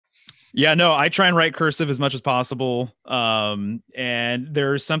Yeah, no, I try and write cursive as much as possible. And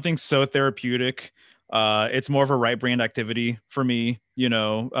there's something so therapeutic. It's more of a right brain activity for me,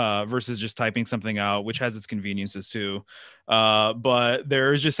 versus just typing something out, which has its conveniences too. But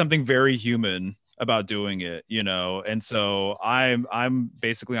there's just something very human about doing it, and so I'm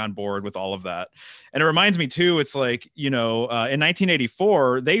basically on board with all of that. And it reminds me too, it's like, in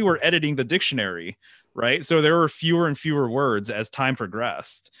 1984 they were editing the dictionary, right? So there were fewer and fewer words as time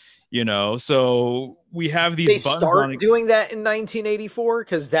progressed. So we have these They buttons start on it. doing that in 1984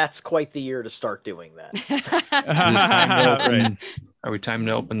 because that's quite the year to start doing that. Right. Are we time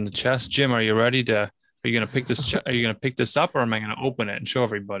to open the chest? Jim, are you ready to? Are you gonna pick this? Are you gonna pick this up, or am I gonna open it and show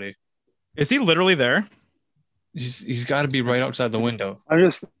everybody? Is he literally there? He's got to be right outside the window.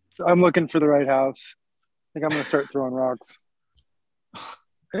 I'm looking for the right house. I think I'm gonna start throwing rocks.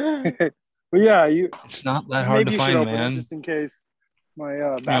 But yeah, It's not that hard to find, man. Just in case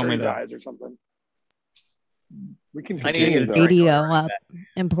my battery dies or something. We can continue the radio up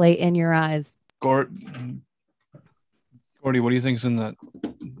and play In Your Eyes. Gordy, what do you think's in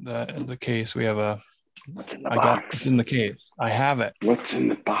the case? We have what's in the box? It's in the case. I have it. What's in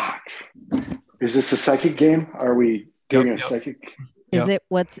the box? Is this a psychic game? Are we doing a psychic? Is it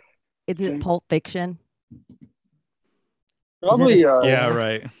Pulp Fiction? Probably. Yeah,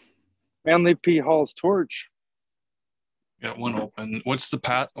 right. Manly P. Hall's Torch. Got one open. What's the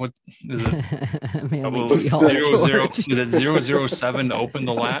path? What is it? Manly P. Hall's Torch. Is it 007 to open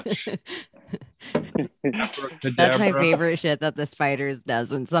the latch? That's my favorite shit that the Spiders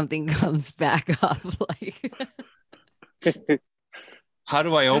does when something comes back up. Like, how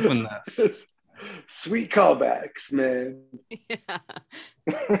do I open this? Sweet callbacks, man. Yeah.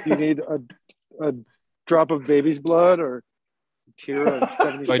 You need a drop of baby's blood or a tear of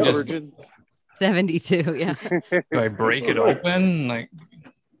 72 virgins. 72, yeah. Do I break it open? Like,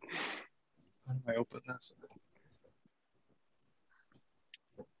 how do I open this?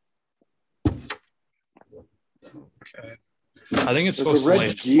 Okay. I think it's supposed to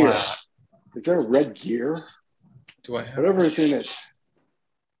lay gear. flat. Is there a red gear? Do I have whatever is in it?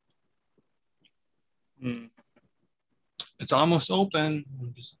 It's almost open.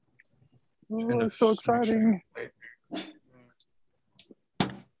 Oh, it's so exciting.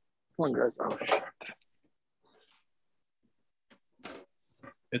 Come on, guys. Oh, shit.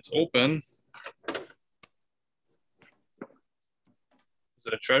 It's open. Is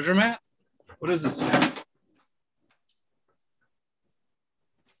it a treasure map? What is this map?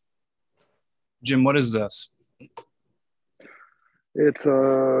 Jim, what is this? It's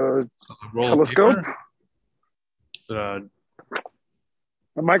a telescope. A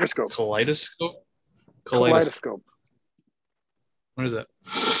microscope. Kaleidoscope? Kaleidoscope. What is it?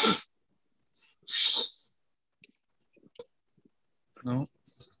 No.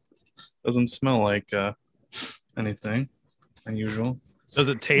 Doesn't smell like anything unusual. Does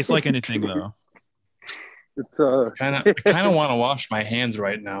it taste like anything though? It's kind of want to wash my hands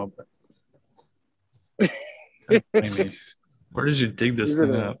right now, but where did you dig this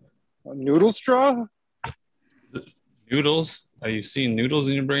thing up? A noodle straw? Noodles? Are you seeing noodles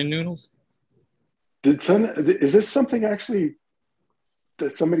in your brain? Noodles? Is this something actually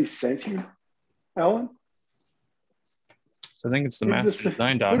that somebody sent you, Alan? So I think it's the master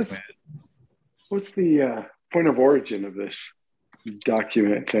design document. What's the point of origin of this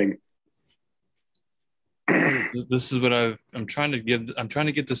document thing? This is what I'm trying to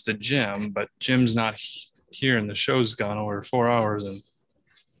get this to Jim, but Jim's not here and the show's gone over 4 hours. And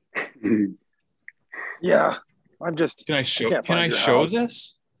yeah, Can I show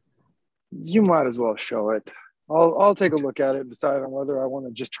this? You might as well show it. I'll take a look at it and decide on whether I want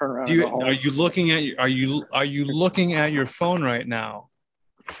to just turn around. Are you looking at your phone right now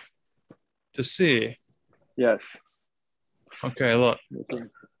to see? Yes. Okay, look.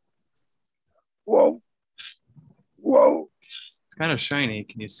 Whoa. It's kind of shiny.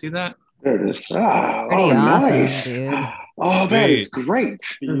 Can you see that? There it is. Pretty awesome, nice. dude. Oh, that is great.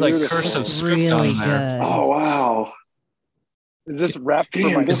 There's like cursive script really on there. good. Oh, wow. Is this wrapped for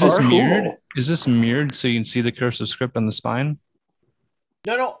my Is this mirrored? Is this mirrored so you can see the cursive script on the spine?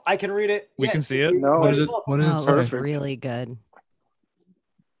 No, I can read it. We can see it. No, What is it? What is Oh, it? it looks really good.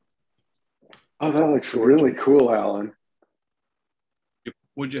 Oh, that looks really cool, Alan.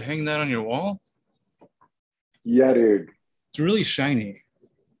 Would you hang that on your wall? Yeah, dude. It's really shiny.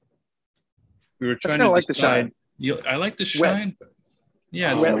 We were trying I to like the shine. I like the shine.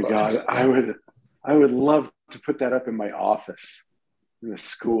 Yeah. Oh my God, I would love to put that up in my office in the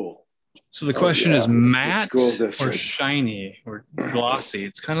school. So the question is matte school or district. shiny or glossy?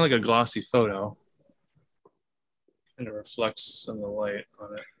 It's kind of like a glossy photo. And it reflects some of the light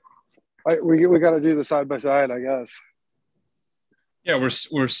on it. We got to do the side by side, I guess. Yeah,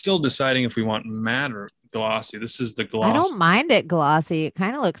 we're still deciding if we want matte or glossy. This is the gloss. I don't mind it glossy. It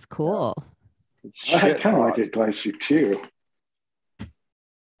kind of looks cool. It's I shit kind of hot. like it glossy too.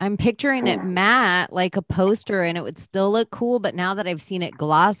 I'm picturing it matte like a poster and it would still look cool. But now that I've seen it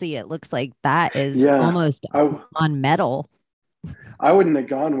glossy, it looks like that is Yeah, almost I on metal. wouldn't have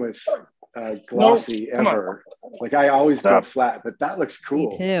gone with glossy come on. ever. Like I always Stop. go flat, but that looks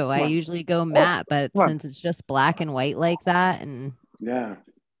cool. Me too. I on. usually go matte, but Come on. since it's just black and white like that, and Yeah,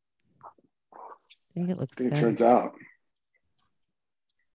 I think it looks I think it good. turns out.